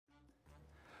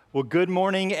Well, good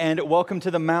morning and welcome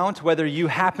to the Mount. Whether you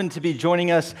happen to be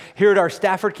joining us here at our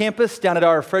Stafford campus, down at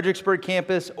our Fredericksburg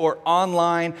campus, or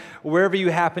online, wherever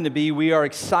you happen to be, we are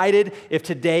excited if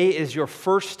today is your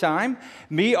first time.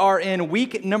 We are in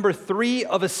week number 3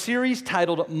 of a series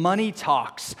titled Money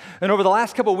Talks. And over the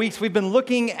last couple of weeks, we've been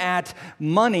looking at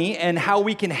money and how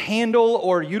we can handle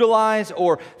or utilize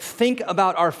or think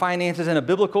about our finances in a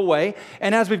biblical way.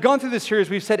 And as we've gone through this series,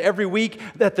 we've said every week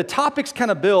that the topics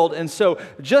kind of build. And so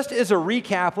just as a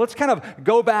recap, let's kind of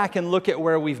go back and look at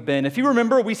where we've been. If you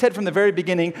remember, we said from the very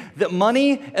beginning that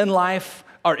money and life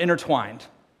are intertwined.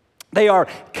 They are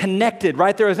connected,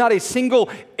 right? There is not a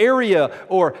single area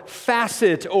or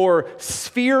facet or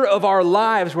sphere of our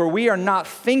lives where we are not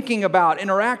thinking about,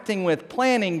 interacting with,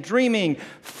 planning, dreaming,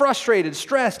 frustrated,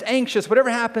 stressed, anxious,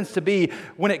 whatever happens to be.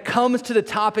 When it comes to the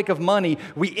topic of money,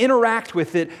 we interact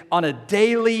with it on a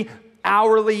daily,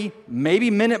 hourly, maybe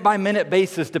minute-by-minute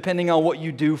basis, depending on what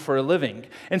you do for a living.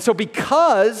 And so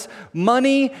because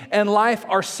money and life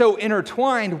are so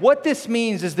intertwined, what this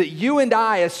means is that you and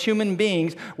I, as human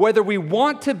beings, whether we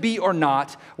want to be or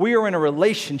not, we are in a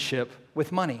relationship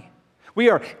with money.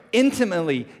 We are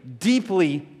intimately,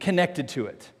 deeply connected to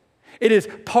it. It is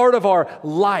part of our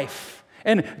life.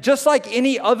 And just like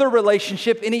any other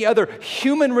relationship, any other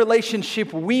human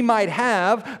relationship we might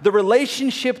have, the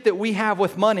relationship that we have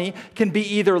with money can be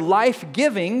either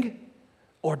life-giving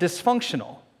or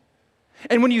dysfunctional.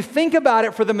 And when you think about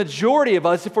it, for the majority of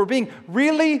us, if we're being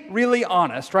really, really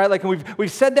honest, right? Like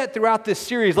we've said that throughout this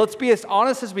series, let's be as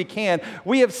honest as we can.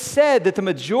 We have said that the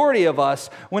majority of us,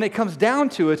 when it comes down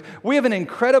to it, we have an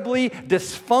incredibly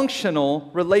dysfunctional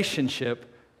relationship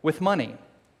with money.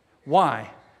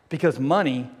 Why? Because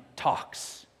money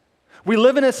talks. We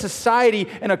live in a society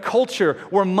and a culture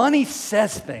where money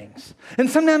says things. And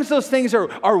sometimes those things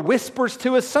are whispers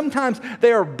to us. Sometimes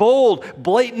they are bold,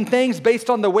 blatant things based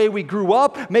on the way we grew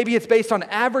up. Maybe it's based on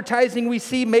advertising we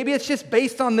see. Maybe it's just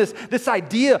based on this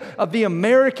idea of the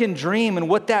American dream and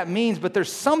what that means. But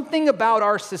there's something about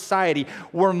our society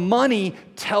where money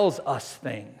tells us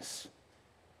things.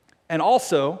 And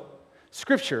also,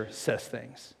 Scripture says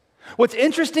things. What's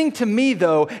interesting to me,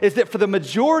 though, is that for the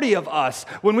majority of us,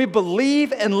 when we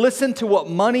believe and listen to what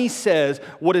money says,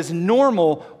 what is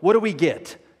normal, what do we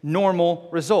get? Normal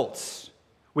results.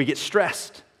 We get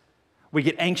stressed. We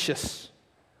get anxious.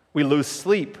 We lose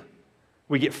sleep.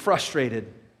 We get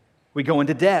frustrated. We go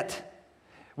into debt.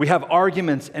 We have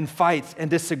arguments and fights and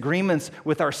disagreements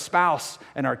with our spouse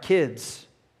and our kids.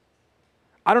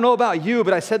 I don't know about you,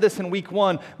 but I said this in week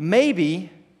 1,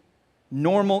 maybe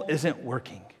normal isn't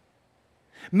working.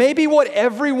 Maybe what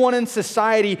everyone in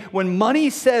society, when money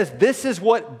says this is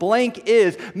what blank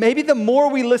is, maybe the more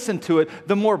we listen to it,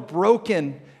 the more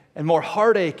broken and more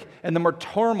heartache and the more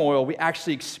turmoil we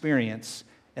actually experience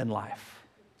in life.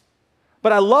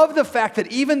 But I love the fact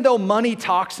that even though money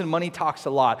talks and money talks a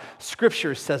lot,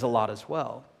 Scripture says a lot as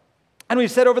well. And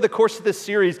we've said over the course of this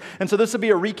series, and so this will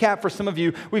be a recap for some of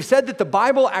you, we've said that the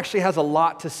Bible actually has a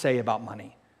lot to say about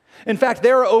money. In fact,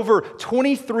 there are over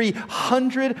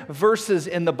 2,300 verses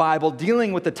in the Bible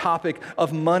dealing with the topic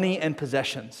of money and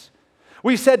possessions.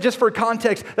 We've said, just for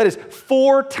context, that is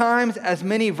 4 times as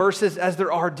many verses as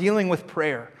there are dealing with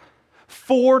prayer.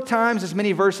 4 times as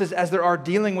many verses as there are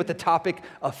dealing with the topic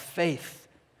of faith.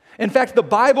 In fact, the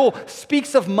Bible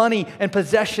speaks of money and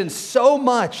possessions so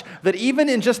much that even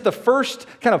in just the first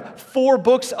kind of 4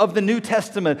 books of the New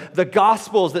Testament, the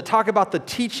Gospels that talk about the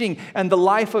teaching and the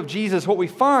life of Jesus, what we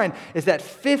find is that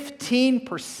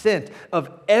 15% of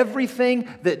everything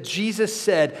that Jesus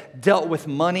said dealt with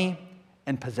money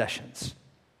and possessions.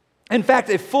 In fact,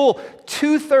 a full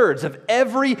 2/3 of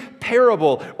every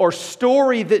parable or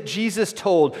story that Jesus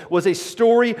told was a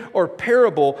story or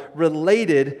parable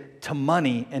related to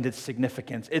money and its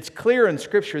significance. It's clear in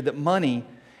Scripture that money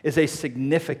is a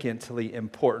significantly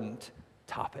important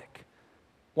topic.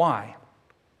 Why?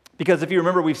 Because if you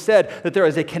remember, we've said that there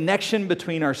is a connection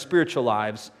between our spiritual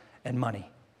lives and money.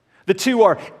 The two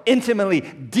are intimately,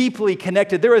 deeply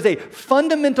connected. There is a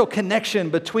fundamental connection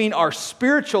between our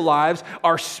spiritual lives,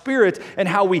 our spirit, and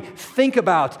how we think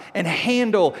about and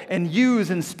handle and use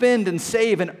and spend and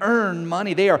save and earn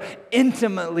money. They are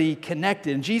intimately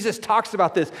connected. And Jesus talks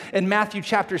about this in Matthew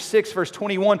chapter 6, verse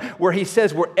 21, where he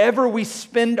says, wherever we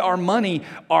spend our money,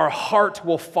 our heart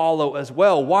will follow as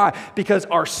well. Why? Because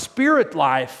our spirit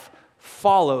life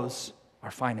follows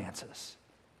our finances.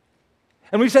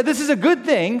 And we've said this is a good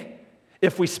thing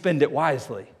if we spend it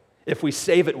wisely, if we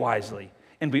save it wisely,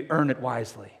 and we earn it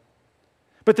wisely.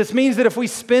 But this means that if we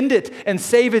spend it and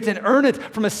save it and earn it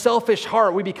from a selfish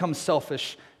heart, we become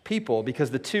selfish people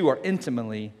because the two are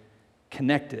intimately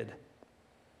connected.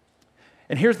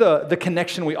 And here's the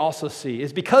connection we also see,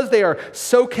 is because they are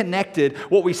so connected,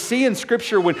 what we see in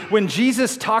Scripture when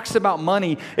Jesus talks about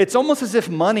money, it's almost as if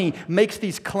money makes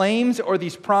these claims or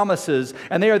these promises,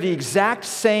 and they are the exact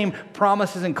same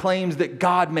promises and claims that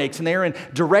God makes, and they are in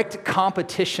direct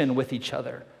competition with each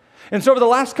other. And so over the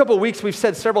last couple of weeks, we've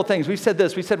said several things. We've said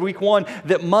this. We said week 1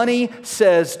 that money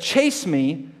says, chase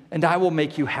me, and I will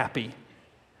make you happy.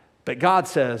 But God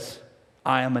says,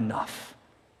 I am enough.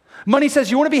 Money says,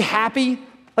 you want to be happy?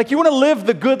 Like you want to live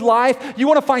the good life? You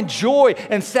want to find joy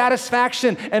and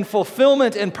satisfaction and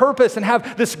fulfillment and purpose and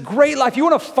have this great life? You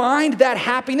want to find that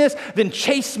happiness? Then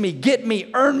chase me, get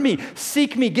me, earn me,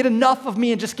 seek me, get enough of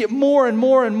me and just get more and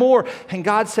more and more. And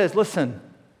God says, listen,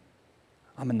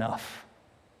 I'm enough.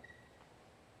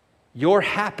 Your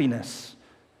happiness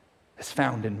is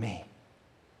found in me.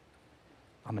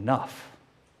 I'm enough.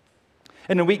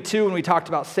 And in week 2, when we talked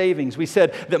about savings, we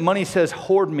said that money says,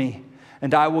 hoard me,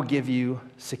 and I will give you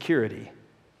security.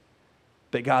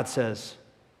 But God says,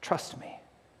 trust me.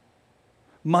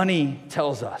 Money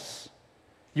tells us,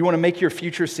 you want to make your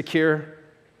future secure?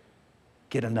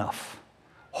 Get enough.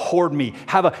 Hoard me.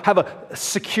 Have a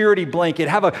security blanket.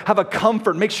 Have a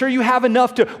comfort. Make sure you have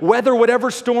enough to weather whatever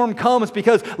storm comes,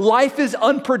 because life is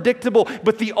unpredictable,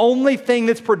 but the only thing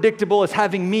that's predictable is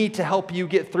having me to help you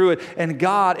get through it. And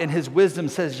God in his wisdom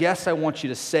says, yes, I want you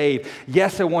to save.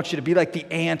 Yes, I want you to be like the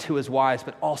ant who is wise,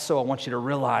 but also I want you to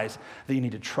realize that you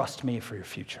need to trust me for your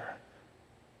future.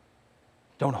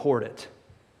 Don't hoard it.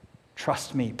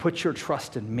 Trust me. Put your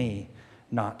trust in me,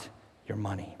 not your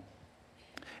money.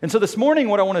 And so this morning,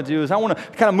 what I want to do is I want to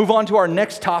kind of move on to our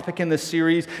next topic in this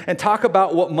series and talk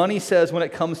about what money says when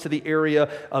it comes to the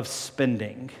area of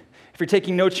spending. If you're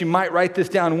taking notes, you might write this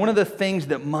down. One of the things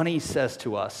that money says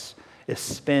to us is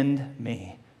spend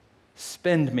me.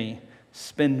 Spend me,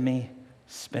 spend me,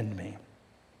 spend me.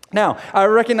 Now, I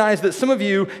recognize that some of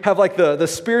you have like the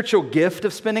spiritual gift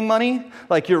of spending money.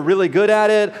 Like you're really good at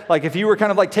it. Like if you were kind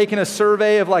of like taking a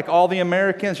survey of like all the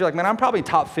Americans, you're like, man, I'm probably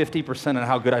top 50% on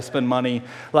how good I spend money.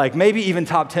 Like maybe even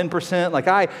top 10%. Like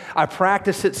I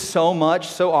practice it so much,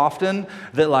 so often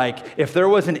that like if there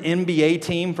was an NBA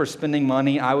team for spending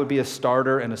money, I would be a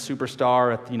starter and a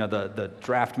superstar at, the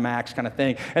draft max kind of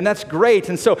thing. And that's great.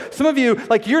 And so some of you,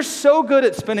 like you're so good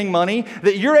at spending money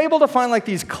that you're able to find like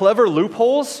these clever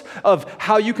loopholes of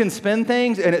how you can spend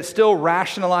things and it still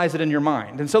rationalize it in your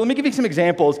mind. And so let me give you some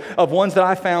examples of ones that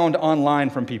I found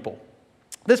online from people.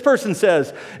 This person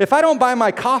says, if I don't buy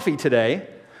my coffee today,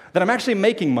 then I'm actually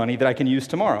making money that I can use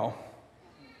tomorrow.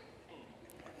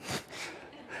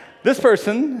 This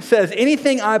person says,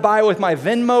 anything I buy with my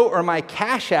Venmo or my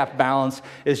Cash App balance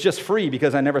is just free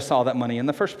because I never saw that money in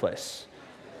the first place.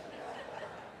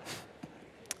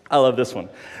 I love this one.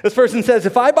 This person says,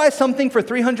 if I buy something for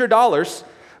 $300,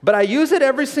 but I use it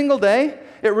every single day,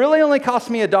 it really only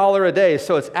costs me $1 a day,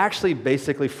 so it's actually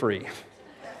basically free.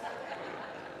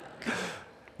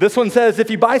 This one says,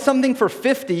 if you buy something for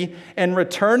 $50 and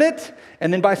return it,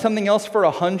 and then buy something else for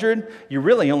 $100, you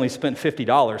really only spent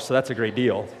 $50, so that's a great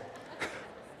deal.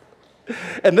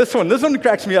 And this one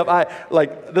cracks me up.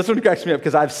 This one cracks me up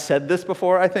because I've said this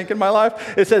before, I think, in my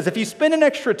life. It says, if you spend an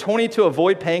extra $20 to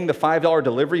avoid paying the $5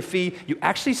 delivery fee, you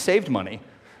actually saved money.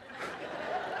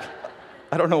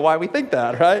 I don't know why we think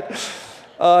that,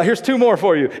 right? Here's 2 more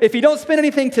for you. If you don't spend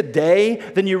anything today,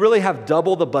 then you really have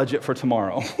double the budget for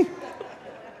tomorrow.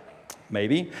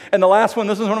 Maybe. And the last one,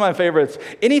 this is one of my favorites.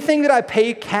 Anything that I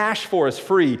pay cash for is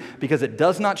free because it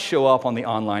does not show up on the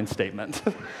online statement.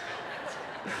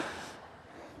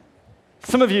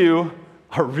 Some of you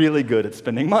are really good at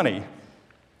spending money.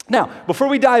 Now, before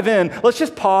we dive in, let's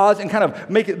just pause and kind of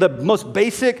make it the most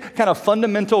basic, kind of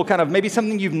fundamental, kind of maybe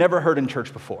something you've never heard in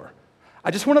church before. I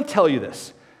just want to tell you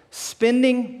this.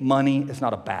 Spending money is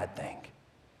not a bad thing.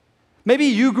 Maybe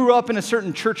you grew up in a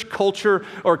certain church culture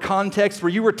or context where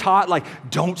you were taught,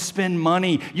 like, don't spend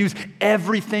money. Use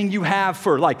everything you have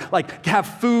for, like have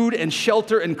food and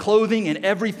shelter and clothing and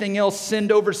everything else.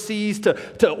 Send overseas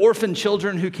to orphan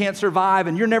children who can't survive,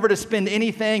 and you're never to spend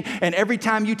anything. And every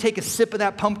time you take a sip of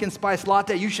that pumpkin spice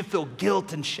latte, you should feel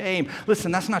guilt and shame.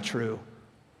 Listen, that's not true.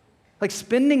 Like,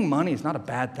 spending money is not a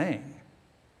bad thing.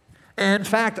 And in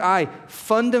fact, I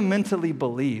fundamentally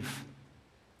believe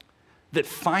that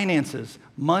finances,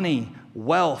 money,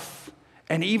 wealth,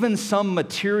 and even some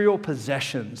material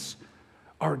possessions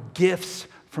are gifts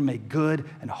from a good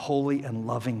and holy and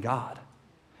loving God.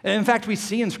 And in fact, we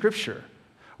see in Scripture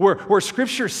where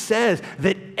Scripture says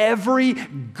that every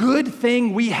good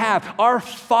thing we have, our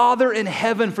Father in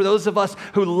heaven, for those of us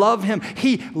who love him,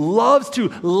 he loves to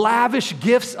lavish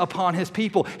gifts upon his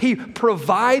people. He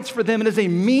provides for them and is a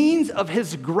means of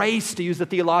his grace, to use the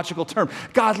theological term.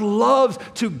 God loves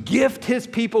to gift his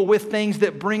people with things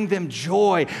that bring them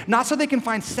joy, not so they can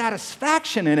find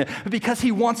satisfaction in it, but because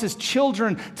he wants his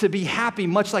children to be happy,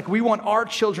 much like we want our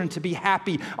children to be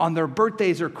happy on their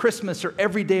birthdays or Christmas or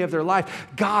every day of their life.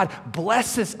 God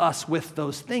blesses us with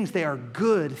those things. They are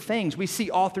good things. We see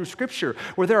all through Scripture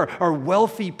where there are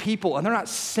wealthy people, and they're not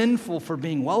sinful for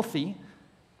being wealthy.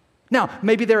 Now,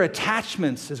 maybe their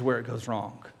attachments is where it goes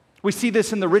wrong. We see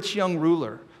this in the rich young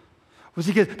ruler.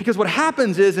 Because what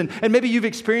happens is, and maybe you've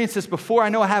experienced this before, I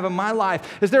know I have in my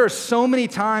life, is there are so many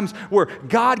times where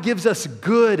God gives us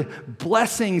good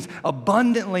blessings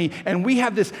abundantly, and we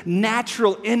have this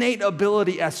natural, innate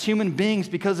ability as human beings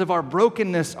because of our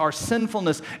brokenness, our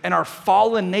sinfulness, and our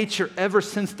fallen nature ever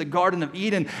since the Garden of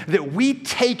Eden, that we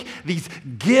take these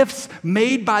gifts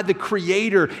made by the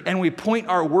Creator and we point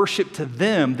our worship to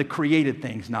them, the created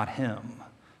things, not Him.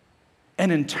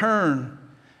 And in turn,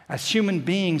 as human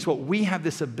beings, what we have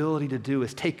this ability to do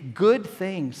is take good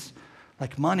things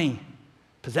like money,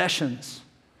 possessions,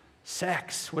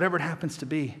 sex, whatever it happens to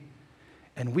be,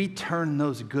 and we turn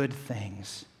those good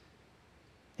things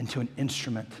into an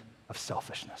instrument of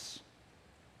selfishness.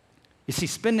 You see,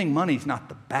 spending money is not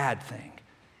the bad thing.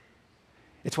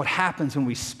 It's what happens when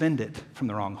we spend it from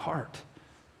the wrong heart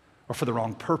or for the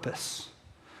wrong purpose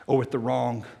or with the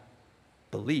wrong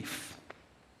belief.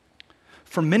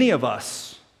 For many of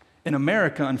us, in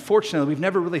America, unfortunately, we've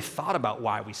never really thought about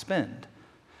why we spend.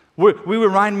 We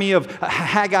remind me of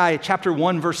Haggai chapter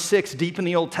 1, verse 6, deep in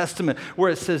the Old Testament, where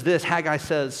it says this. Haggai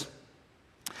says,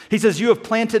 he says, "You have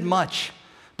planted much,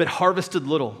 but harvested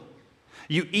little.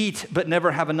 You eat, but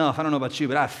never have enough." I don't know about you,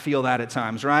 but I feel that at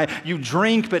times, right? You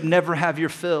drink, but never have your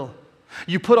fill.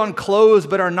 You put on clothes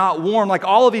but are not warm. Like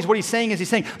all of these, what he's saying is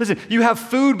listen, you have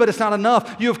food but it's not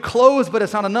enough. You have clothes but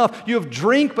it's not enough. You have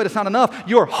drink but it's not enough.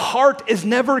 Your heart is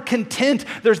never content.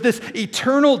 There's this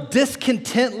eternal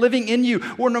discontent living in you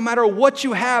where no matter what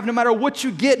you have, no matter what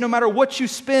you get, no matter what you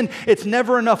spend, it's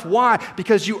never enough. Why?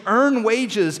 Because you earn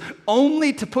wages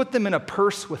only to put them in a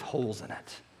purse with holes in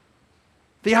it.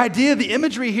 The idea, the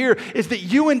imagery here is that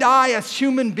you and I as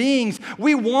human beings,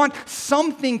 we want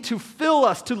something to fill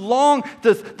us, to long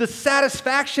the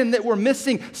satisfaction that we're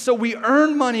missing. So we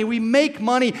earn money, we make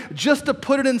money just to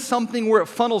put it in something where it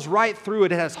funnels right through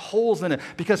it. It has holes in it.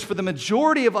 Because for the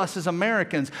majority of us as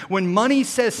Americans, when money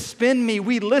says spend me,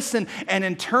 we listen. And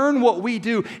in turn, what we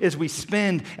do is we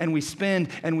spend and we spend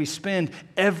and we spend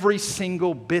every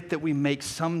single bit that we make,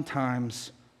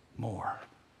 sometimes more.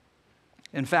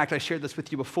 In fact, I shared this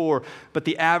with you before, but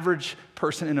the average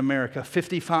person in America,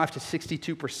 55 to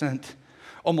 62%,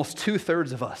 almost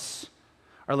 2/3 of us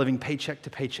are living paycheck to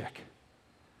paycheck,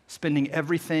 spending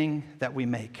everything that we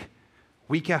make,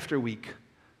 week after week,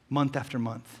 month after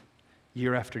month,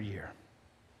 year after year.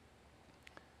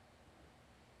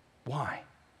 Why?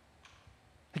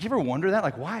 Like, you ever wonder that?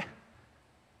 Like, why?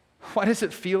 Why does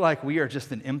it feel like we are just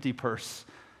an empty purse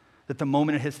that the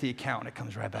moment it hits the account, it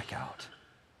comes right back out?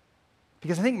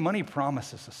 Because I think money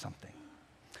promises us something.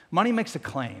 Money makes a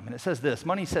claim, and it says this.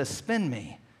 Money says, spend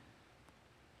me.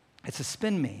 It says,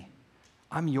 spend me.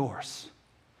 I'm yours.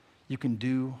 You can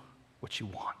do what you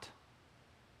want.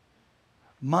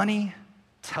 Money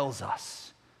tells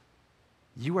us,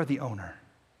 you are the owner.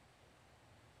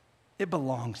 It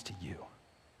belongs to you.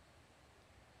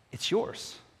 It's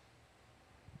yours.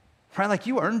 Right? Like,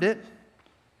 you earned it.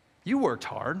 You worked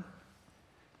hard.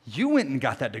 You went and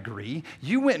got that degree.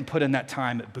 You went and put in that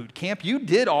time at boot camp. You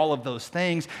did all of those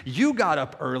things. You got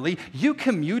up early. You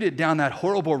commuted down that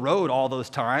horrible road all those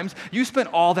times. You spent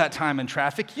all that time in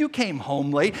traffic. You came home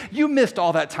late. You missed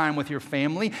all that time with your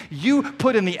family. You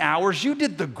put in the hours. You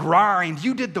did the grind.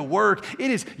 You did the work. It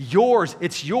is yours.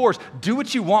 It's yours. Do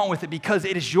what you want with it because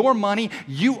it is your money.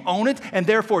 You own it, and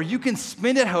therefore you can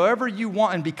spend it however you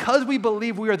want. And because we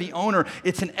believe we are the owner,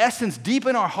 it's in essence deep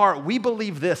in our heart, we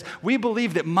believe this. We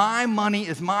believe that my money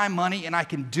is my money and I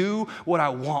can do what I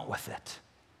want with it.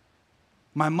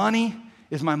 My money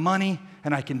is my money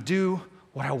and I can do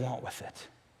what I want with it.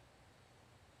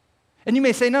 And you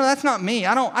may say, no, that's not me.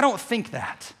 I don't think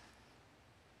that.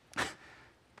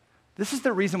 This is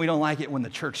the reason we don't like it when the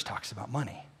church talks about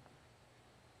money.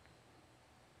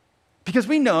 Because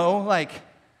we know, like,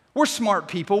 we're smart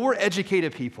people, we're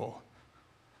educated people.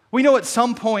 We know at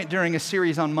some point during a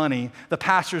series on money, the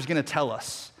pastor is going to tell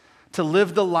us, to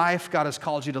live the life God has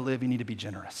called you to live, you need to be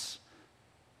generous.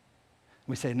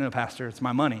 We say, no, Pastor, it's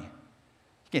my money.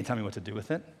 You can't tell me what to do with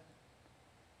it.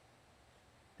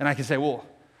 And I can say, well,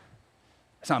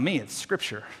 it's not me, it's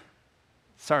Scripture.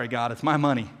 Sorry, God, it's my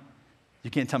money. You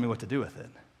can't tell me what to do with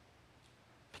it.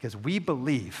 Because we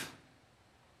believe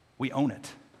we own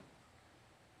it.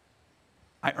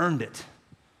 I earned it.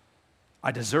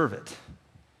 I deserve it.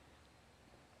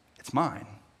 It's mine.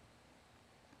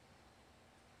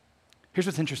 Here's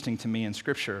what's interesting to me in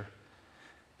Scripture.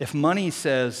 If money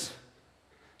says,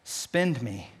 spend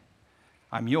me,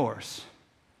 I'm yours,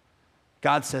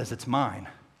 God says it's mine,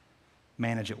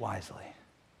 manage it wisely.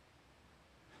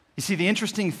 You see, the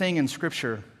interesting thing in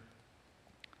Scripture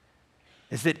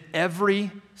is that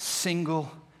every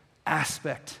single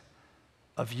aspect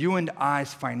of you and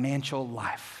I's financial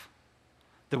life,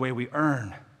 the way we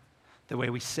earn, the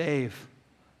way we save,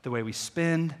 the way we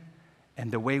spend,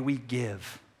 and the way we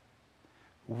give,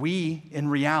 we, in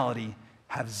reality,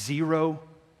 have zero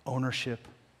ownership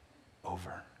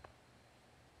over.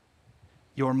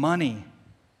 Your money,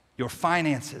 your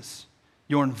finances,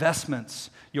 your investments,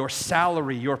 your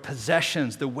salary, your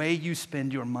possessions, the way you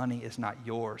spend your money is not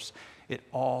yours. It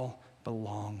all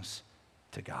belongs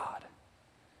to God.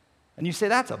 And you say,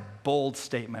 that's a bold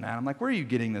statement, Adam. Like, where are you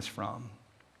getting this from?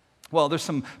 Well, there's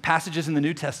some passages in the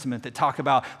New Testament that talk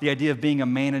about the idea of being a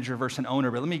manager versus an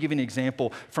owner. But let me give you an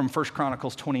example from 1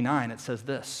 Chronicles 29. It says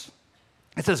this.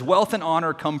 It says, wealth and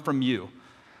honor come from you.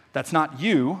 That's not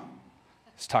you.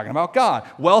 It's talking about God.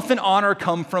 Wealth and honor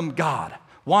come from God.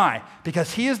 Why?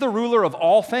 Because he is the ruler of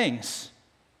all things.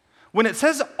 When it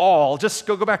says all, just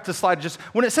go back to the slide.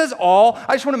 When it says all,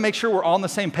 I just want to make sure we're all on the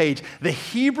same page. The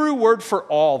Hebrew word for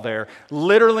all there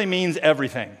literally means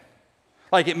everything.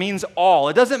 Like, it means all.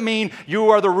 It doesn't mean you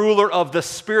are the ruler of the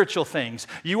spiritual things.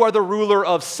 You are the ruler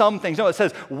of some things. No, it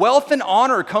says wealth and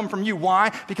honor come from you.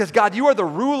 Why? Because, God, you are the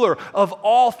ruler of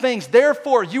all things.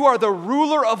 Therefore, you are the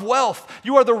ruler of wealth.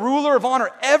 You are the ruler of honor.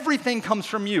 Everything comes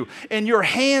from you. In your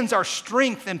hands are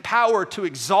strength and power to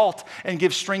exalt and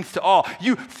give strength to all.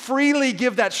 You freely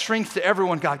give that strength to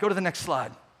everyone, God. Go to the next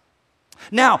slide.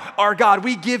 Now, our God,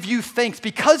 we give you thanks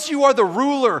because you are the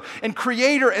ruler and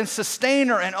creator and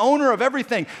sustainer and owner of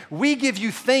everything. We give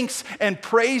you thanks and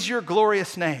praise your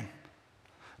glorious name.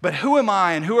 But who am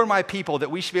I and who are my people that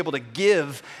we should be able to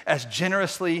give as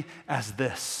generously as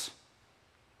this?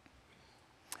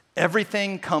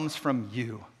 Everything comes from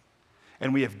you,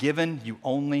 and we have given you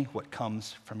only what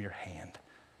comes from your hand.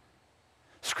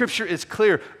 Scripture is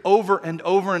clear over and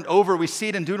over and over. We see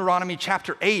it in Deuteronomy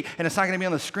chapter 8, and it's not going to be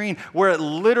on the screen, where it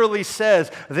literally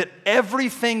says that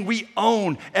everything we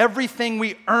own, everything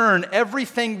we earn,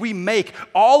 everything we make,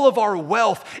 all of our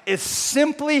wealth is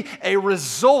simply a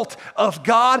result of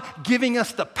God giving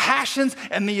us the passions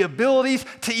and the abilities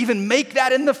to even make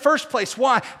that in the first place.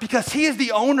 Why? Because he is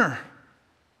the owner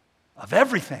of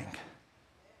everything.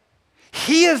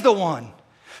 He is the one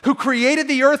who created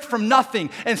the earth from nothing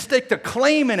and staked a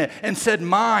claim in it and said,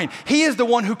 mine. He is the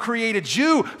one who created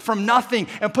you from nothing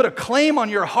and put a claim on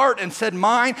your heart and said,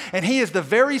 mine. And he is the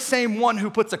very same one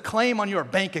who puts a claim on your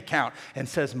bank account and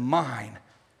says, mine.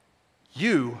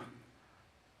 You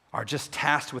are just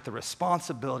tasked with the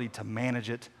responsibility to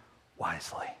manage it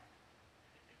wisely.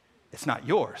 It's not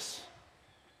yours.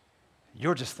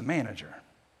 You're just the manager.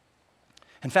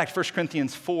 In fact, 1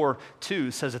 Corinthians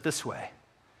 4:2 says it this way.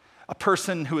 A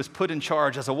person who is put in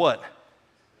charge as a what?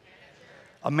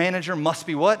 A manager must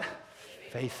be what?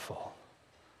 Faithful.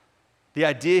 The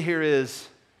idea here is,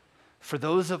 for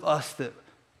those of us that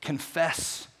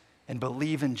confess and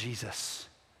believe in Jesus,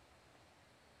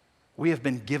 we have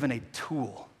been given a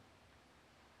tool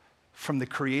from the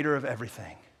creator of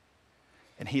everything,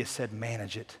 and he has said,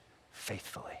 manage it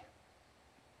faithfully.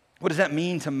 What does that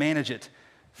mean to manage it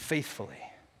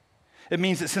faithfully? It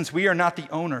means that since we are not the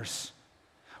owners,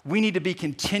 we need to be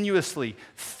continuously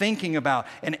thinking about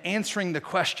and answering the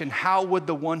question, how would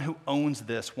the one who owns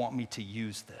this want me to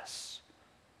use this?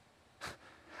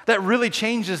 That really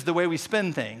changes the way we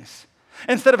spend things.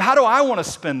 Instead of, how do I want to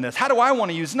spend this? How do I want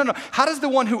to use it? No. How does the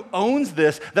one who owns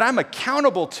this, that I'm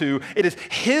accountable to, it is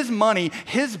his money,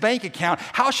 his bank account,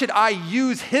 how should I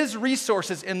use his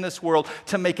resources in this world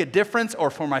to make a difference, or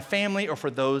for my family or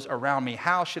for those around me?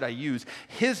 How should I use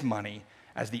his money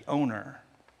as the owner?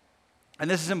 And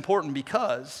this is important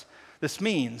because this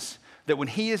means that when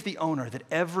he is the owner, that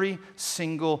every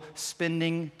single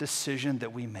spending decision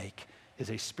that we make is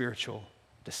a spiritual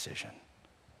decision.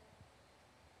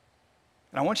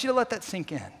 And I want you to let that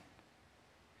sink in.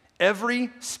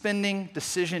 Every spending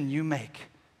decision you make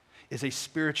is a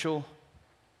spiritual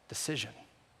decision.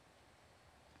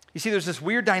 You see, there's this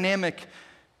weird dynamic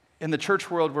in the church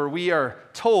world where we are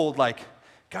told, like,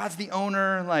 God's the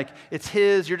owner, like it's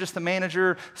his, you're just the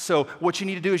manager. So what you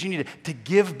need to do is you need to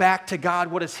give back to God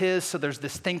what is his. So there's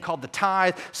this thing called the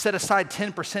tithe. Set aside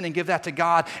 10% and give that to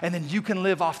God, and then you can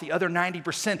live off the other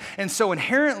 90%. And so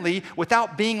inherently,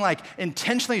 without being like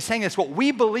intentionally saying this, what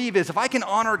we believe is if I can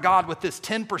honor God with this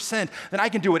 10%, then I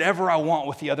can do whatever I want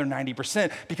with the other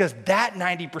 90% because that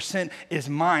 90% is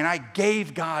mine. I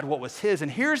gave God what was his.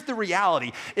 And here's the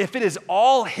reality. If it is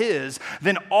all his,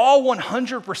 then all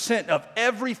 100% of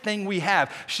everything we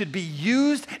have should be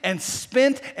used and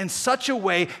spent in such a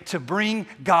way to bring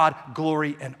God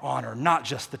glory and honor, not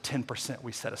just the 10%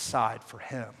 we set aside for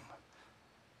him.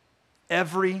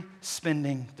 Every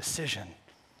spending decision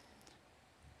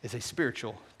is a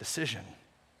spiritual decision.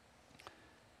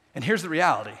 And here's the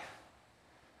reality.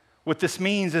 What this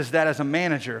means is that as a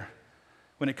manager,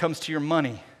 when it comes to your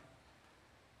money,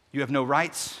 you have no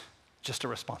rights, just a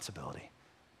responsibility.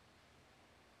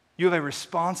 You have a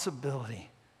responsibility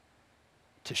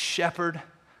to shepherd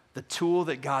the tool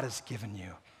that God has given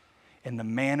you in the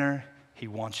manner he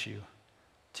wants you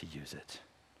to use it.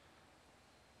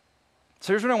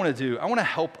 So here's what I want to do. I want to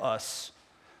help us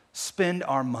spend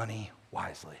our money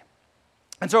wisely.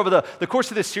 And so over the course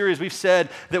of this series, we've said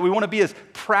that we want to be as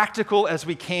practical as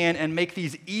we can and make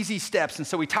these easy steps. And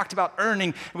so we talked about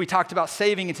earning, and we talked about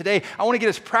saving. And today, I want to get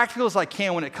as practical as I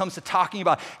can when it comes to talking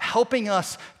about helping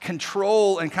us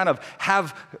control and kind of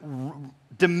have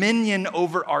dominion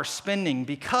over our spending,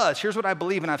 because here's what I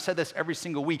believe, and I've said this every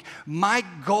single week. My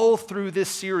goal through this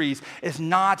series is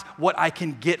not what I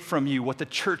can get from you, what the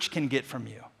church can get from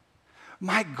you.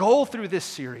 My goal through this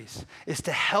series is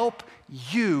to help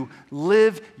you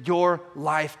live your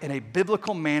life in a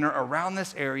biblical manner around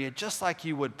this area, just like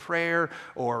you would prayer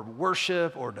or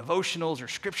worship or devotionals or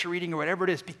scripture reading or whatever it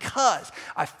is, because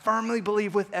I firmly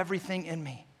believe with everything in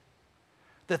me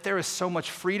that there is so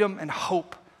much freedom and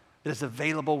hope that is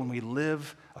available when we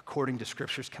live according to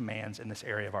Scripture's commands in this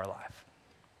area of our life.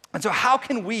 And so how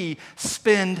can we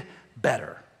spend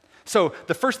better? So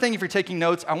the first thing, if you're taking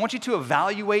notes, I want you to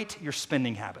evaluate your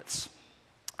spending habits.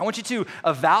 I want you to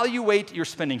evaluate your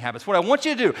spending habits. What I want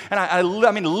you to do, and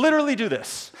I mean literally do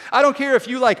this. I don't care if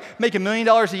you make $1 million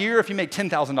a year, if you make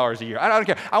 $10,000 a year. I don't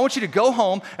care. I want you to go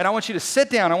home and I want you to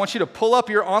sit down. I want you to pull up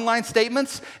your online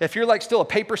statements. If you're still a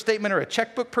paper statement or a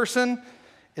checkbook person,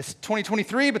 it's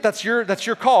 2023, but that's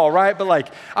your call, right?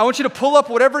 But I want you to pull up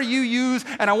whatever you use,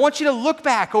 and I want you to look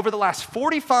back over the last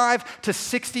 45 to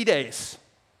 60 days.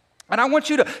 And I want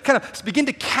you to kind of begin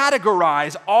to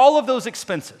categorize all of those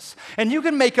expenses. And you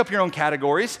can make up your own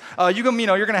categories. You're going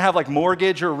to have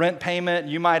mortgage or rent payment.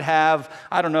 You might have,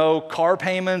 car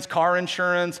payments, car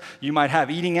insurance. You might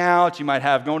have eating out. You might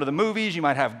have going to the movies. You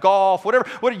might have golf, whatever.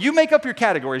 You make up your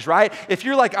categories, right? If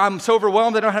you're I'm so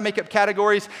overwhelmed, I don't know how to make up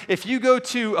categories. If you go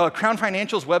to Crown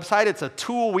Financial's website, it's a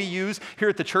tool we use here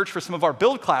at the church for some of our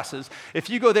build classes. If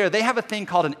you go there, they have a thing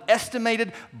called an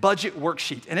estimated budget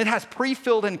worksheet, and it has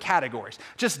pre-filled in categories.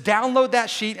 Just download that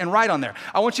sheet and write on there.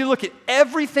 I want you to look at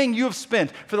everything you have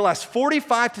spent for the last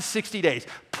 45 to 60 days.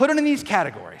 Put it in these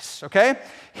categories, okay?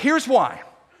 Here's why.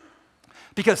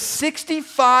 Because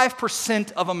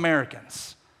 65% of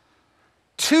Americans,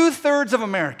 2/3 of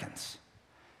Americans,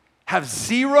 have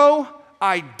zero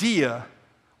idea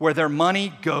where their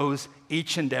money goes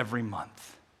each and every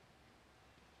month.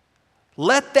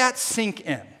 Let that sink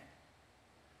in.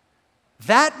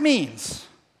 That means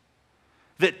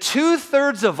that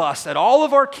 2/3 of us at all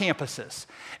of our campuses,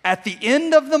 at the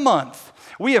end of the month,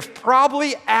 we have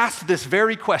probably asked this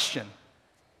very question: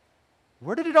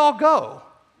 where did it all go?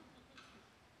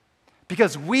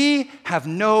 Because we have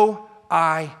no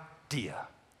idea.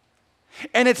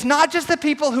 And it's not just the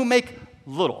people who make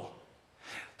little.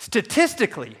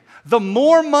 Statistically, the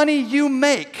more money you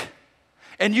make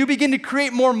and you begin to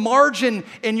create more margin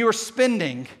in your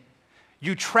spending,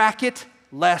 you track it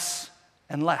less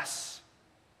and less.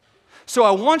 So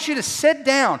I want you to sit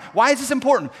down. Why is this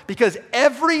important? Because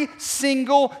every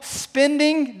single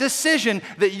spending decision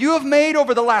that you have made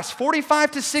over the last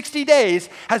 45 to 60 days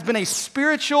has been a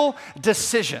spiritual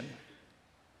decision.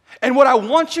 And what I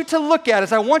want you to look at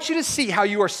is I want you to see how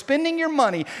you are spending your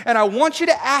money, and I want you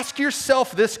to ask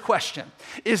yourself this question: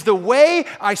 is the way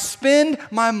I spend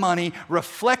my money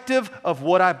reflective of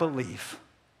what I believe?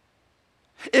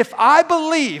 If I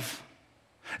believe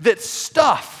that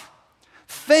stuff,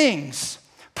 things,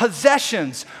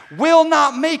 possessions will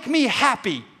not make me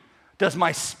happy, does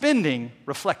my spending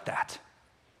reflect that?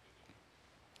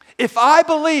 If I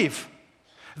believe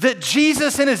that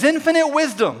Jesus in his infinite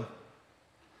wisdom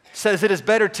says it is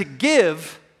better to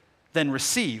give than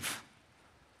receive,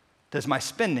 does my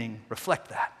spending reflect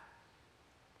that?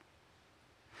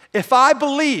 If I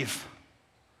believe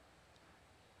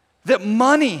that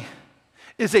money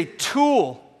is a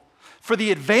tool for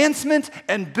the advancement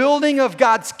and building of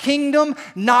God's kingdom,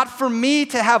 not for me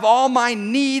to have all my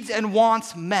needs and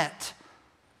wants met?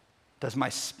 Does my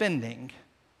spending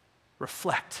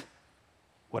reflect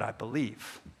what I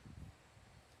believe?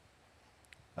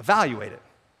 Evaluate it.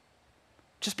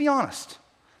 Just be honest.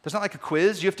 There's not like a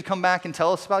quiz you have to come back and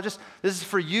tell us about. Just this is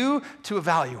for you to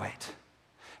evaluate.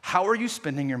 How are you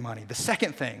spending your money? The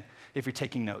second thing, if you're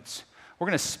taking notes, we're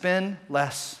going to spend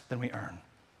less than we earn.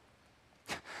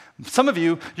 Some of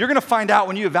you, you're going to find out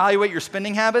when you evaluate your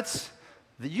spending habits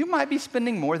that you might be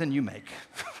spending more than you make.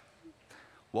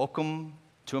 Welcome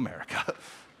to America.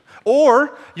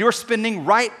 Or you're spending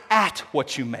right at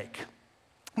what you make.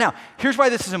 Now, here's why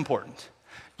this is important.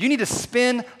 You need to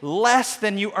spend less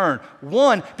than you earn.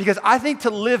 One, because I think to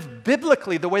live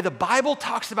biblically, the way the Bible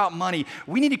talks about money,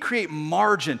 we need to create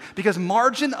margin, because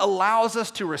margin allows us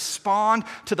to respond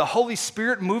to the Holy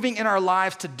Spirit moving in our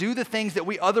lives to do the things that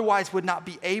we otherwise would not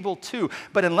be able to.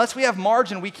 But unless we have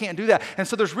margin, we can't do that. And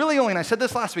so there's really only, and I said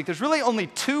this last week, there's really only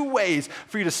two ways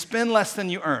for you to spend less than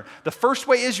you earn. The first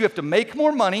way is you have to make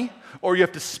more money, or you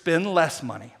have to spend less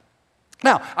money.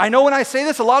 Now, I know when I say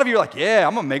this, a lot of you are like, yeah,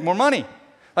 I'm going to make more money.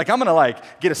 Like, I'm going to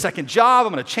get a second job.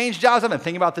 I'm going to change jobs. I've been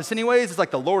thinking about this anyways. It's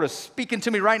like the Lord is speaking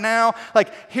to me right now.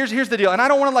 Like, here's the deal. And I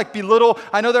don't want to belittle.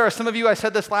 I know there are some of you, I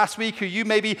said this last week, who you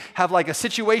maybe have a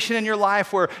situation in your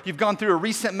life where you've gone through a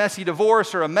recent messy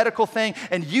divorce or a medical thing,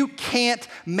 and you can't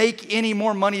make any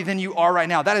more money than you are right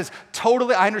now. That is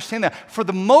totally, I understand that. For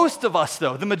the most of us,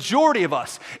 though, the majority of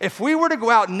us, if we were to go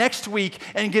out next week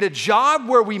and get a job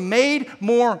where we made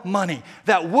more money,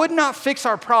 that would not fix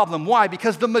our problem. Why?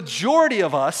 Because the majority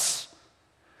of us,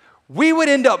 we would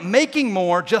end up making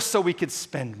more just so we could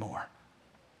spend more.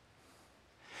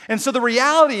 And so the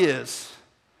reality is,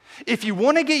 if you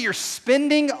want to get your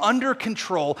spending under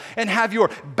control and have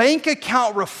your bank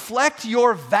account reflect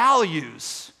your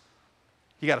values,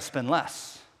 you got to spend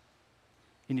less.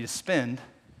 You need to spend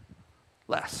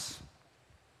less.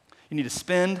 You need to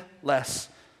spend less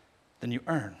than you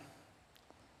earn.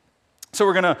 So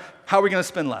how are we going to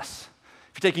spend less?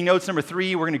 If you're taking notes, number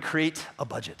 3, we're going to create a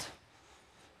budget.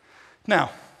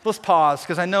 Now, let's pause,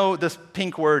 because I know this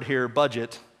pink word here,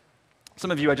 budget.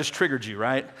 Some of you, I just triggered you,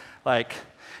 right?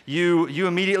 You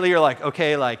immediately are like,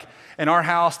 okay, in our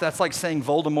house, that's like saying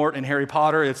Voldemort in Harry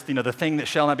Potter. It's, the thing that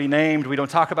shall not be named. We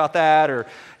don't talk about that. Or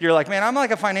you're like, man, I'm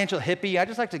like a financial hippie. I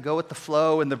just like to go with the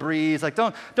flow and the breeze.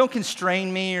 Don't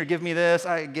constrain me or give me this.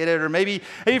 I get it. Or maybe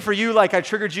for you, I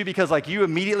triggered you because you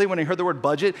immediately, when you heard the word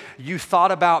budget, you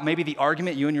thought about maybe the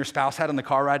argument you and your spouse had on the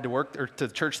car ride to work or to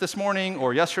church this morning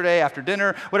or yesterday after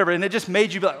dinner, whatever. And it just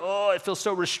made you be like, oh, it feels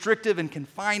so restrictive and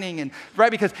confining. And right,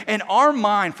 because in our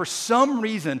mind, for some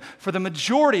reason, for the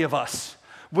majority of us,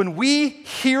 when we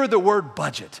hear the word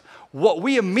budget, what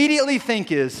we immediately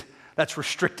think is that's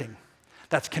restricting,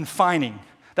 that's confining,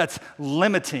 that's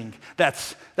limiting,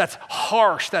 that's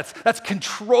harsh, that's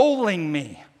controlling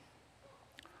me.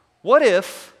 What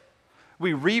if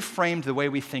we reframed the way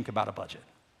we think about a budget?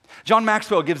 John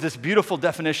Maxwell gives this beautiful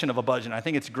definition of a budget, and I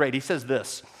think it's great. He says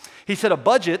this. He said, a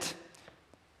budget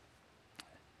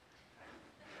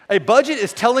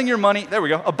is telling your money, there we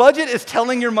go. A budget is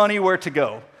telling your money where to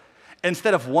go,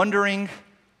 instead of wondering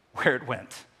where it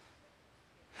went.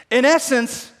 In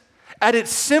essence, at its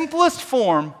simplest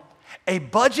form, a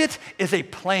budget is a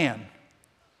plan.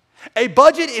 A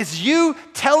budget is you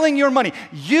telling your money,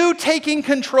 you taking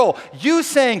control, you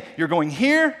saying you're going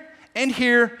here and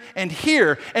here and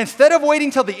here, instead of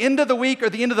waiting till the end of the week or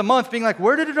the end of the month being like,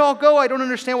 where did it all go? I don't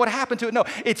understand what happened to it. No,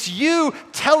 it's you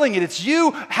telling it. It's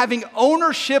you having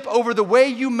ownership over the way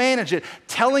you manage it,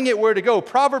 telling it where to go.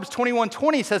 Proverbs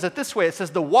 21:20 says it this way. It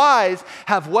says, the wise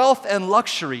have wealth and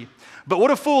luxury, but what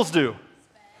do fools do?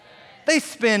 They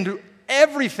spend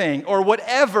everything or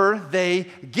whatever they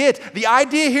get. The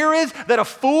idea here is that a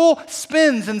fool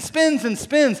spins and spins and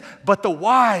spins, but the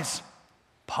wise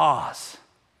pause.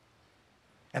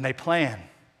 And they plan,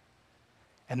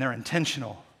 and they're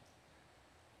intentional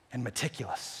and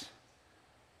meticulous.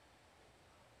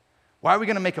 Why are we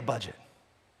going to make a budget?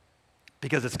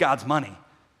 Because it's God's money,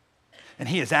 and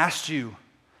He has asked you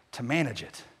to manage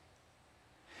it.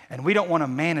 And we don't want to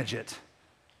manage it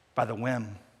by the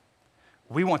whim.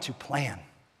 We want to plan.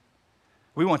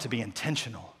 We want to be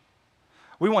intentional.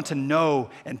 We want to know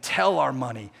and tell our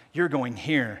money, you're going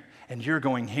here, and you're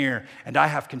going here, and I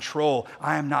have control.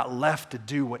 I am not left to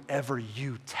do whatever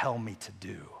you tell me to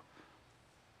do.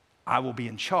 I will be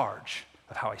in charge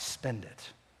of how I spend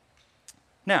it.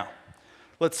 Now,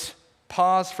 let's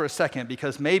pause for a second,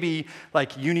 because maybe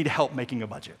you need help making a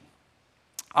budget.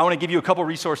 I want to give you a couple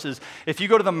resources. If you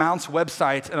go to the Mounts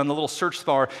website and on the little search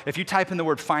bar, if you type in the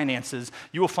word finances,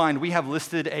 you will find we have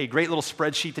listed a great little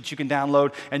spreadsheet that you can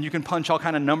download, and you can punch all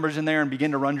kind of numbers in there and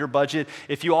begin to run your budget.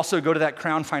 If you also go to that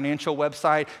Crown Financial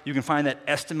website, you can find that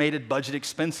estimated budget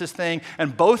expenses thing,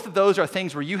 and both of those are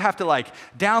things where you have to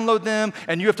download them,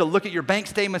 and you have to look at your bank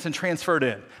statements and transfer it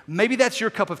in. Maybe that's your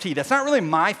cup of tea. That's not really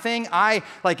my thing.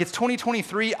 It's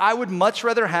 2023. I would much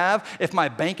rather have if my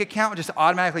bank account just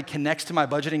automatically connects to my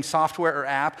budgeting software or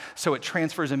app so it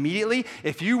transfers immediately.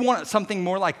 If you want something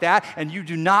more like that and you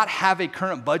do not have a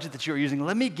current budget that you're using,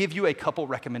 let me give you a couple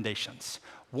recommendations.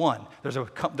 One, there's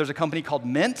a company called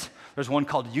Mint, there's one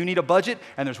called You Need a Budget,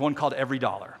 and there's one called Every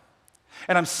Dollar.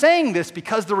 And I'm saying this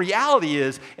because the reality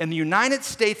is, in the United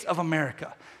States of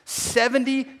America,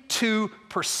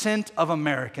 72% of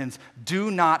Americans do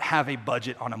not have a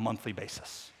budget on a monthly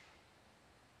basis.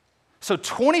 So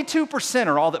 22%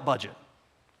 are all that budget.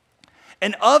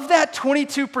 And of that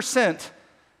 22%,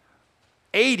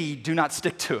 80 do not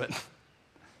stick to it.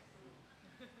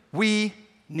 We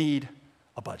need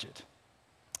a budget.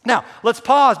 Now, let's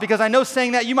pause, because I know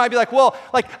saying that you might be like, well,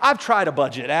 I've tried a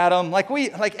budget, Adam.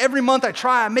 Every month I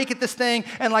try, I make it this thing,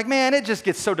 and man, it just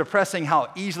gets so depressing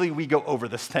how easily we go over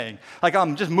this thing.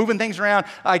 I'm just moving things around.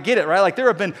 I get it, right? There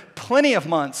have been plenty of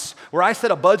months where I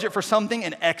set a budget for something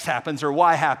and X happens or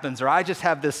Y happens, or I just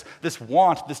have this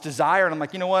want, this desire, and I'm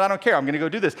like, you know what? I don't care. I'm going to go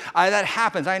do this. That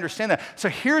happens. I understand that. So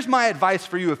here's my advice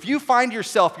for you. If you find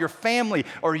yourself, your family,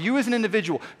 or you as an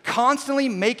individual constantly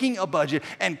making a budget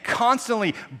and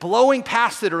constantly blowing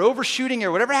past it or overshooting it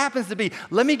or whatever it happens to be,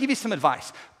 let me give you some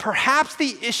advice. Perhaps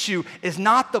the issue is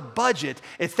not the budget,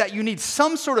 it's that you need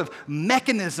some sort of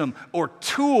mechanism or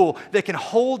tool that can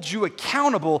hold you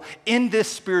accountable in this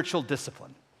spiritual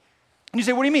discipline. And you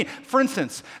say, what do you mean? For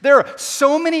instance, there are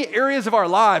so many areas of our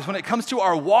lives when it comes to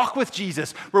our walk with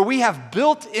Jesus where we have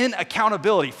built-in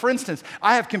accountability. For instance,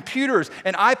 I have computers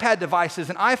and iPad devices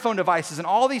and iPhone devices and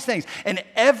all these things, and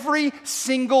every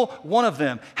single one of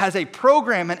them has a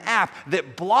program, an app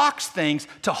that blocks things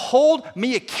to hold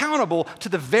me accountable to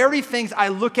the very things I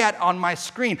look at on my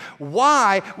screen.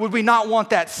 Why would we not want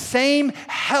that same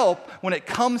help when it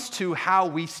comes to how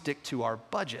we stick to our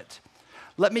budget?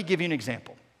 Let me give you an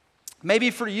example.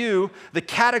 Maybe for you, the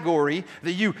category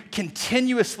that you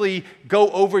continuously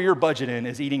go over your budget in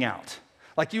is eating out.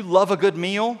 You love a good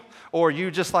meal, or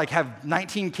you just have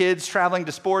 19 kids traveling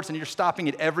to sports and you're stopping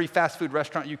at every fast food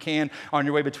restaurant you can on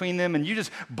your way between them, and you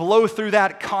just blow through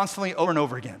that constantly over and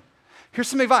over again. Here's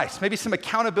some advice, maybe some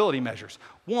accountability measures.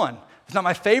 One, it's not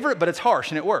my favorite, but it's harsh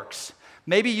and it works.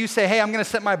 Maybe you say, hey, I'm going to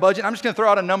set my budget. I'm just going to throw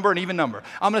out a number, an even number.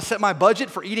 I'm going to set my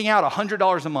budget for eating out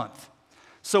 $100 a month.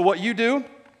 So what you do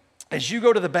is you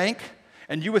go to the bank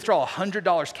and you withdraw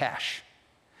 $100 cash.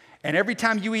 And every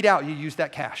time you eat out, you use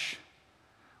that cash.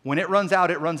 When it runs out,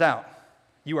 it runs out.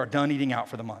 You are done eating out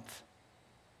for the month.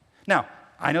 Now,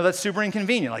 I know that's super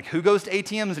inconvenient. Who goes to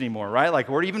ATMs anymore, right?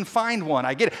 Where to even find one?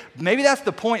 I get it. Maybe that's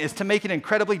the point, is to make it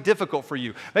incredibly difficult for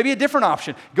you. Maybe a different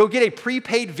option. Go get a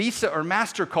prepaid Visa or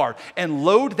MasterCard and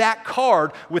load that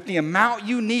card with the amount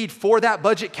you need for that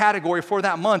budget category for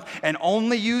that month, and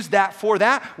only use that for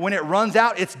that. When it runs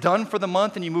out, it's done for the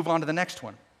month and you move on to the next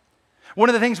one. One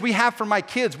of the things we have for my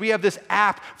kids, we have this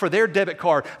app for their debit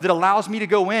card that allows me to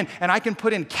go in and I can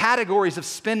put in categories of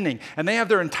spending, and they have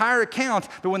their entire account,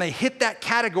 but when they hit that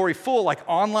category full, like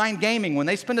online gaming, when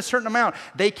they spend a certain amount,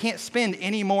 they can't spend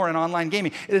any more in online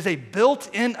gaming. It is a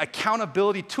built-in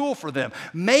accountability tool for them.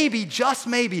 Maybe, just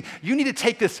maybe, you need to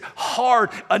take this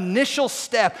hard initial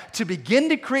step to begin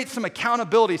to create some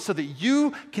accountability so that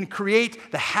you can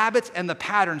create the habits and the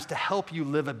patterns to help you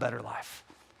live a better life.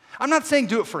 I'm not saying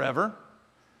do it forever.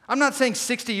 I'm not saying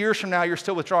 60 years from now you're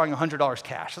still withdrawing $100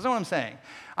 cash. That's not what I'm saying.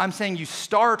 I'm saying you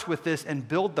start with this and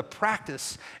build the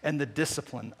practice and the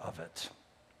discipline of it.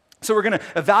 So we're going to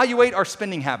evaluate our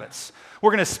spending habits.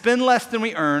 We're going to spend less than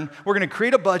we earn. We're going to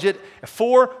create a budget.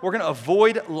 4, we're going to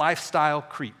avoid lifestyle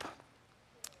creep.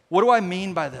 What do I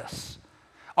mean by this?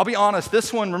 I'll be honest,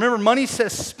 this one, remember, money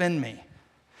says spend me.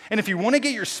 And if you want to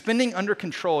get your spending under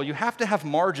control, you have to have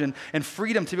margin and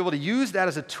freedom to be able to use that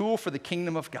as a tool for the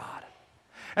kingdom of God.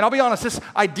 And I'll be honest, this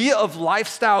idea of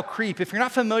lifestyle creep, if you're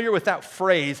not familiar with that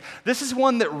phrase, this is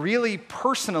one that really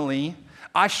personally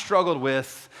I struggled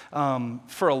with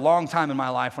for a long time in my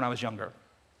life when I was younger.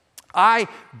 I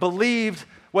believed,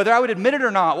 whether I would admit it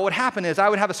or not, what would happen is I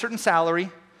would have a certain salary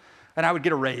and I would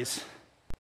get a raise,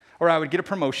 or I would get a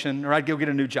promotion, or I'd go get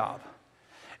a new job.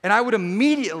 And I would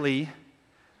immediately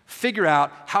figure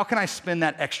out, how can I spend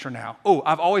that extra now? Oh,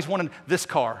 I've always wanted this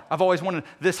car. I've always wanted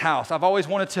this house. I've always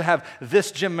wanted to have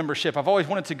this gym membership. I've always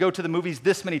wanted to go to the movies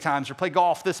this many times, or play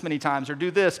golf this many times, or do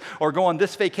this, or go on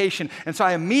this vacation. And so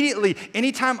I immediately,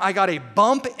 anytime I got a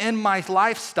bump in my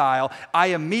lifestyle, I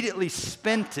immediately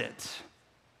spent it.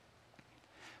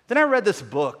 Then I read this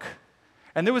book,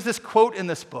 and there was this quote in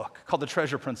this book called The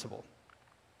Treasure Principle.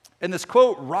 And this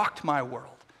quote rocked my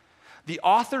world. The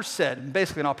author said,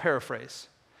 basically, and I'll paraphrase,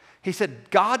 he said,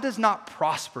 God does not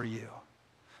prosper you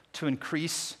to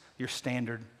increase your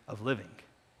standard of living.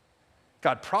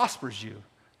 God prospers you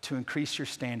to increase your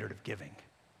standard of giving.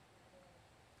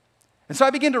 And so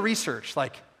I began to research,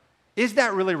 is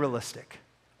that really realistic?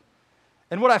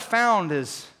 And what I found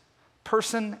is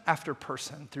person after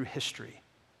person through history,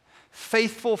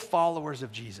 faithful followers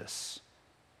of Jesus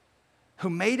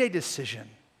who made a decision,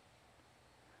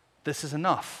 this is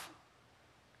enough.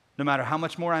 No matter how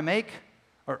much more I make,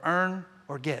 or earn,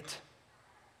 or get,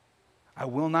 I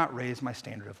will not raise my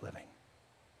standard of living.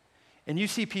 And you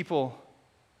see people,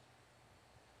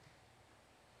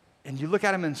 and you look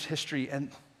at them in history, and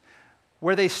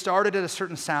where they started at a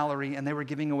certain salary and they were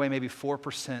giving away maybe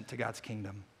 4% to God's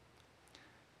kingdom.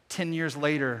 10 years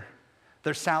later,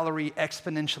 their salary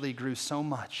exponentially grew so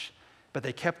much, but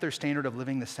they kept their standard of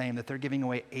living the same, that they're giving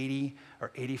away 80 or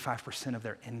 85% of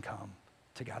their income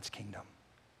to God's kingdom.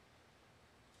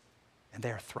 And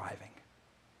they are thriving.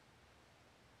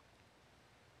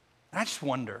 And I just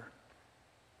wonder,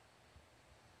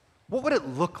 what would it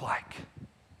look like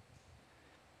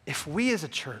if we as a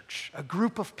church, a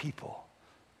group of people,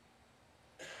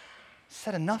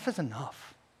 said enough is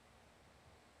enough?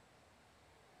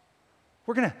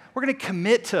 We're gonna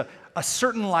commit to a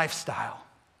certain lifestyle,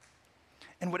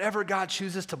 and whatever God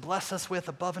chooses to bless us with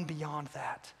above and beyond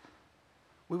that,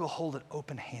 we will hold it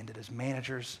open-handed as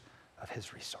managers of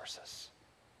his resources.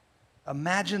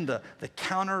 Imagine the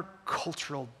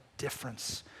counter-cultural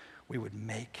difference we would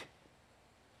make.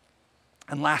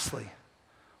 And lastly,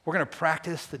 we're going to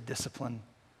practice the discipline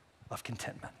of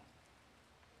contentment.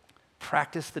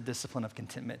 Practice the discipline of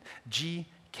contentment.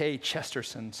 G.K.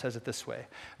 Chesterton says it this way: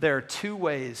 there are two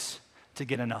ways to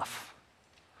get enough.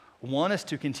 One is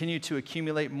to continue to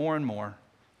accumulate more and more.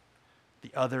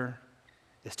 The other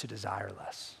is to desire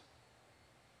less.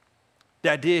 The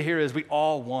idea here is we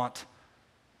all want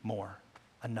more,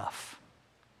 enough.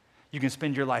 You can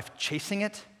spend your life chasing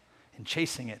it,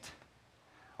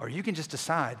 or you can just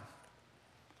decide,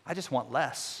 I just want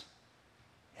less,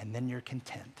 and then you're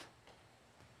content.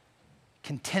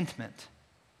 Contentment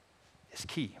is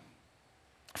key.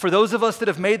 For those of us that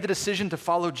have made the decision to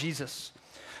follow Jesus,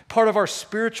 part of our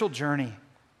spiritual journey,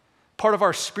 part of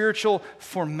our spiritual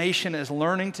formation is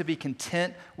learning to be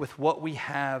content with what we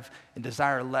have and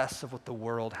desire less of what the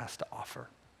world has to offer.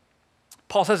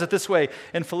 Paul says it this way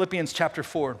in Philippians chapter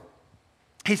 4.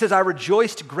 He says, I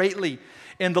rejoiced greatly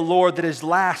in the Lord that at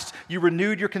last you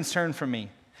renewed your concern for me.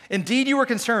 Indeed, you were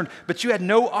concerned, but you had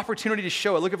no opportunity to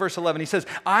show it. Look at verse 11. He says,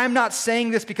 I am not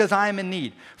saying this because I am in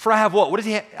need. For I have what? What does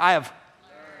he have?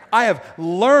 I have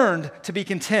learned to be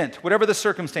content, whatever the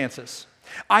circumstances.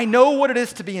 I know what it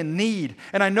is to be in need,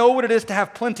 and I know what it is to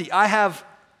have plenty. I have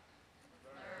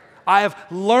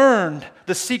learned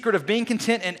the secret of being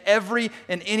content in every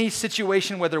and any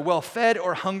situation, whether well-fed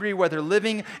or hungry, whether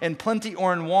living in plenty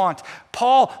or in want.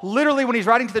 Paul, literally, when he's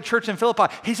writing to the church in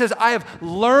Philippi, he says, I have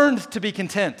learned to be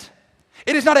content.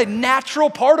 It is not a natural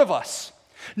part of us.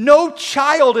 No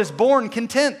child is born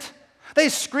content. They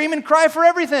scream and cry for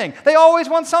everything. They always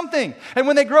want something. And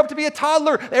when they grow up to be a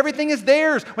toddler, everything is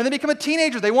theirs. When they become a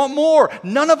teenager, they want more.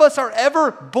 None of us are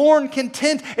ever born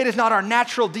content. It is not our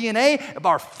natural DNA.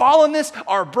 Our fallenness,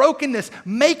 our brokenness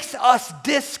makes us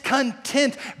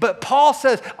discontent. But Paul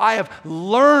says, I have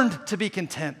learned to be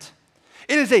content.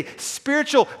 It is a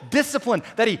spiritual discipline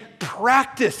that he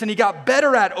practiced and he got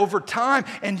better at over time.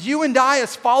 And you and I,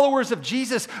 as followers of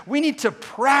Jesus, we need to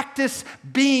practice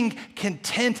being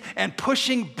content and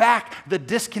pushing back the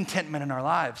discontentment in our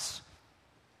lives.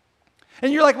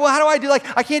 And you're like, well, how do I do?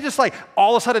 I can't just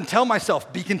all of a sudden tell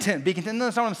myself, be content, be content. No,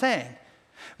 that's not what I'm saying.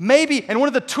 Maybe, and one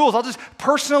of the tools, I'll just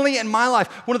personally in my life,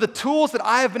 one of the tools that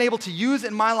I have been able to use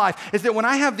in my life is that when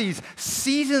I have these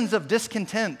seasons of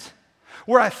discontent,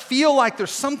 where I feel like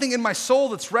there's something in my soul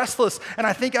that's restless and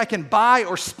I think I can buy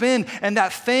or spend and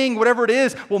that thing, whatever it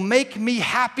is, will make me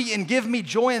happy and give me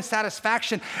joy and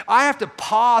satisfaction, I have to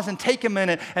pause and take a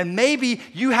minute, and maybe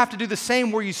you have to do the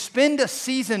same where you spend a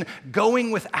season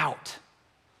going without.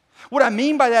 What I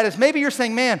mean by that is maybe you're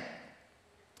saying, man,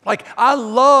 I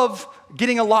love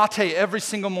getting a latte every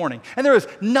single morning, and there is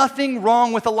nothing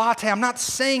wrong with a latte. I'm not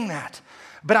saying that.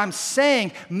 But I'm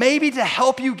saying maybe to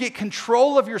help you get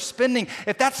control of your spending,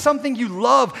 if that's something you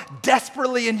love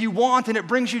desperately and you want and it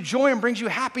brings you joy and brings you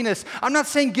happiness, I'm not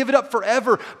saying give it up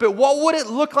forever, but what would it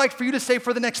look like for you to say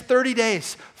for the next 30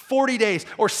 days, 40 days,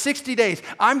 or 60 days,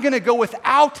 I'm going to go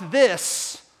without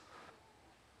this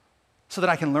so that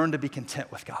I can learn to be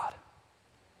content with God?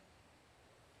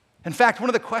 In fact, one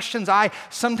of the questions I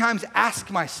sometimes ask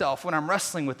myself when I'm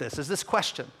wrestling with this is this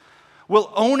question: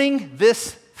 will owning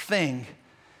this thing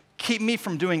keep me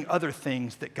from doing other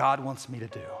things that God wants me to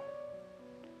do?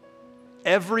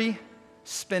 Every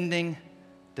spending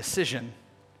decision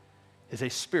is a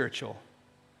spiritual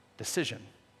decision.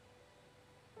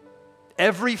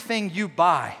 Everything you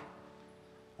buy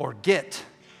or get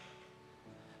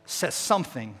says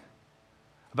something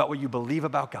about what you believe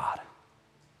about God.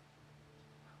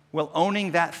 Will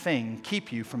owning that thing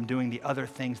keep you from doing the other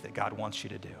things that God wants you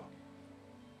to do?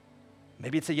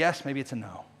 Maybe it's a yes, maybe it's a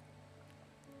no.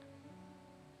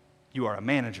 You are a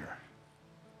manager,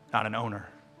 not an owner.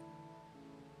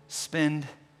 Spend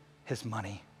his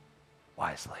money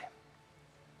wisely.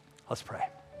 Let's pray.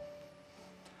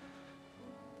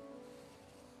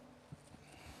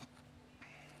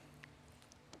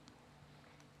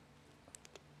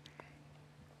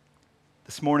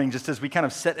 This morning, just as we kind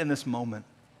of sit in this moment,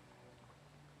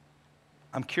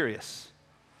 I'm curious.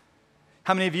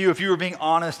 How many of you, if you were being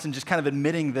honest and just kind of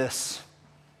admitting this,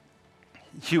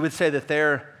 you would say that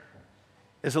there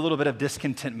is a little bit of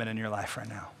discontentment in your life right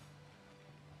now?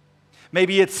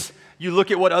 Maybe it's you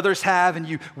look at what others have and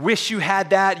you wish you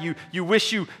had that. You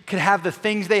wish you could have the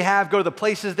things they have, go to the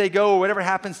places they go, or whatever it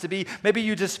happens to be. Maybe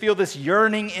you just feel this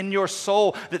yearning in your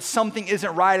soul that something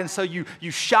isn't right, and so you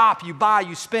shop, you buy,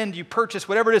 you spend, you purchase,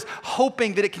 whatever it is,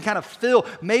 hoping that it can kind of fill.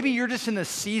 Maybe you're just in this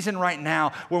season right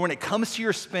now where when it comes to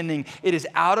your spending, it is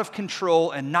out of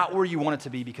control and not where you want it to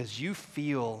be because you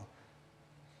feel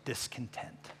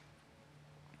discontent.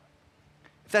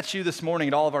 If that's you this morning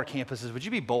at all of our campuses, would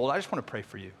you be bold? I just want to pray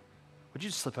for you. Would you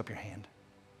just slip up your hand?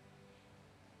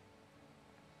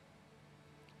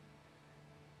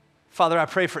 Father, I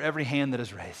pray for every hand that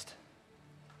is raised.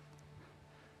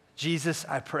 Jesus,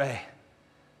 I pray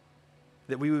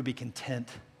that we would be content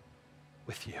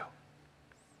with you.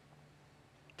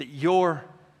 That your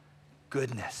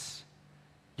goodness,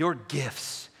 your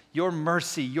gifts, your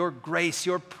mercy, your grace,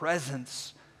 your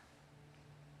presence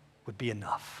would be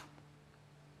enough.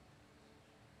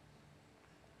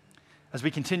 As we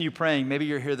continue praying, maybe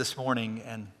you're here this morning,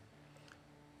 and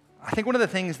I think one of the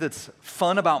things that's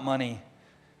fun about money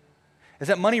is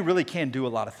that money really can do a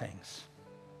lot of things.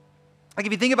 Like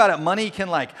if you think about it, money can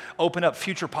like open up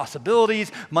future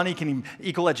possibilities, money can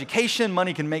equal education,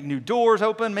 money can make new doors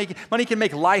open, money can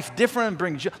make life different and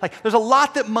bring joy. Like there's a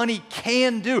lot that money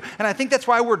can do, and I think that's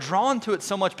why we're drawn to it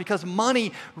so much, because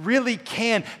money really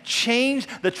can change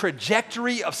the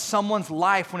trajectory of someone's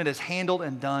life when it is handled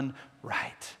and done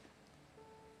right.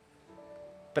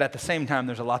 But at the same time,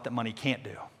 there's a lot that money can't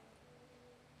do.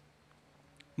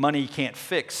 Money can't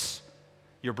fix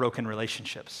your broken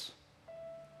relationships.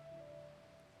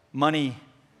 Money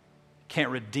can't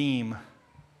redeem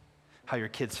how your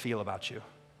kids feel about you.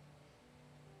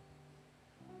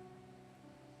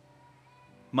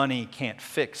 Money can't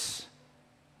fix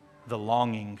the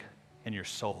longing in your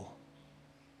soul.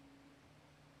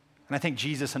 And I think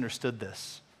Jesus understood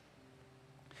this.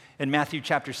 In Matthew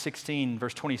chapter 16,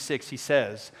 verse 26, he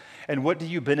says, "And what do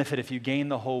you benefit if you gain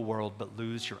the whole world but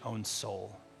lose your own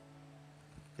soul?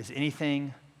 Is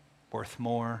anything worth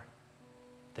more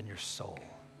than your soul?"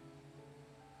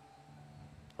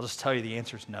 I'll just tell you the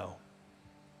answer is no.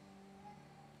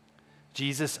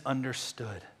 Jesus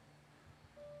understood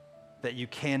that you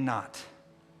cannot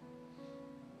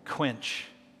quench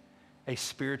a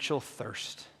spiritual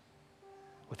thirst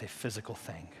with a physical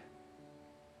thing.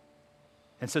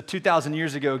 And so 2,000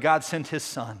 years ago, God sent his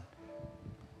son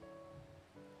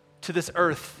to this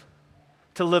earth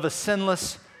to live a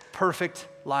sinless, perfect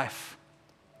life.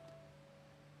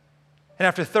 And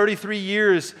after 33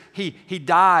 years, he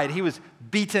died. He was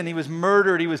beaten. He was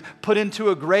murdered. He was put into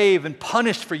a grave and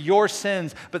punished for your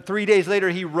sins. But 3 days later,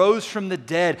 he rose from the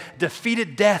dead,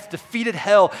 defeated death, defeated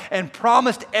hell, and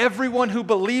promised everyone who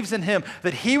believes in him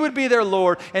that he would be their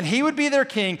Lord and he would be their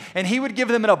King and he would give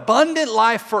them an abundant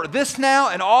life for this now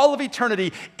and all of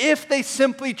eternity if they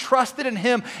simply trusted in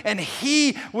him, and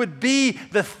he would be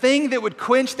the thing that would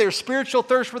quench their spiritual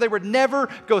thirst where they would never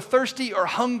go thirsty or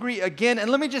hungry again.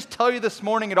 And let me just tell you this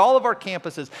morning at all of our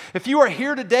campuses, if you are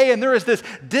here today and there is this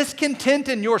discontent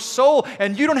in your soul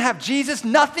and you don't have Jesus,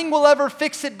 nothing will ever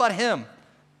fix it but him.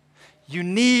 You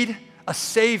need a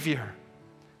Savior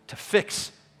to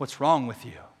fix what's wrong with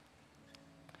you.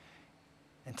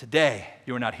 And today,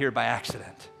 you are not here by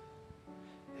accident.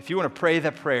 If you want to pray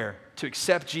that prayer to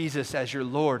accept Jesus as your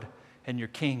Lord and your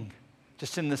King,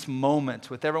 just in this moment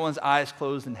with everyone's eyes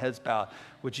closed and heads bowed,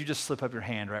 would you just slip up your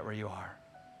hand right where you are?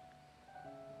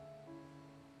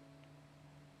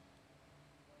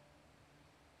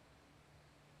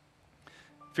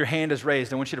 If your hand is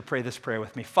raised, I want you to pray this prayer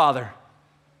with me. Father,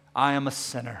 I am a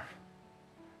sinner.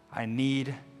 I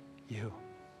need you.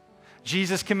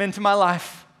 Jesus, come into my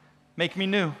life. Make me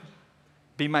new.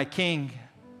 Be my King.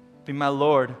 Be my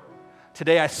Lord.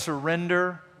 Today I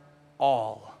surrender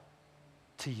all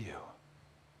to you.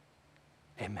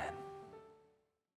 Amen.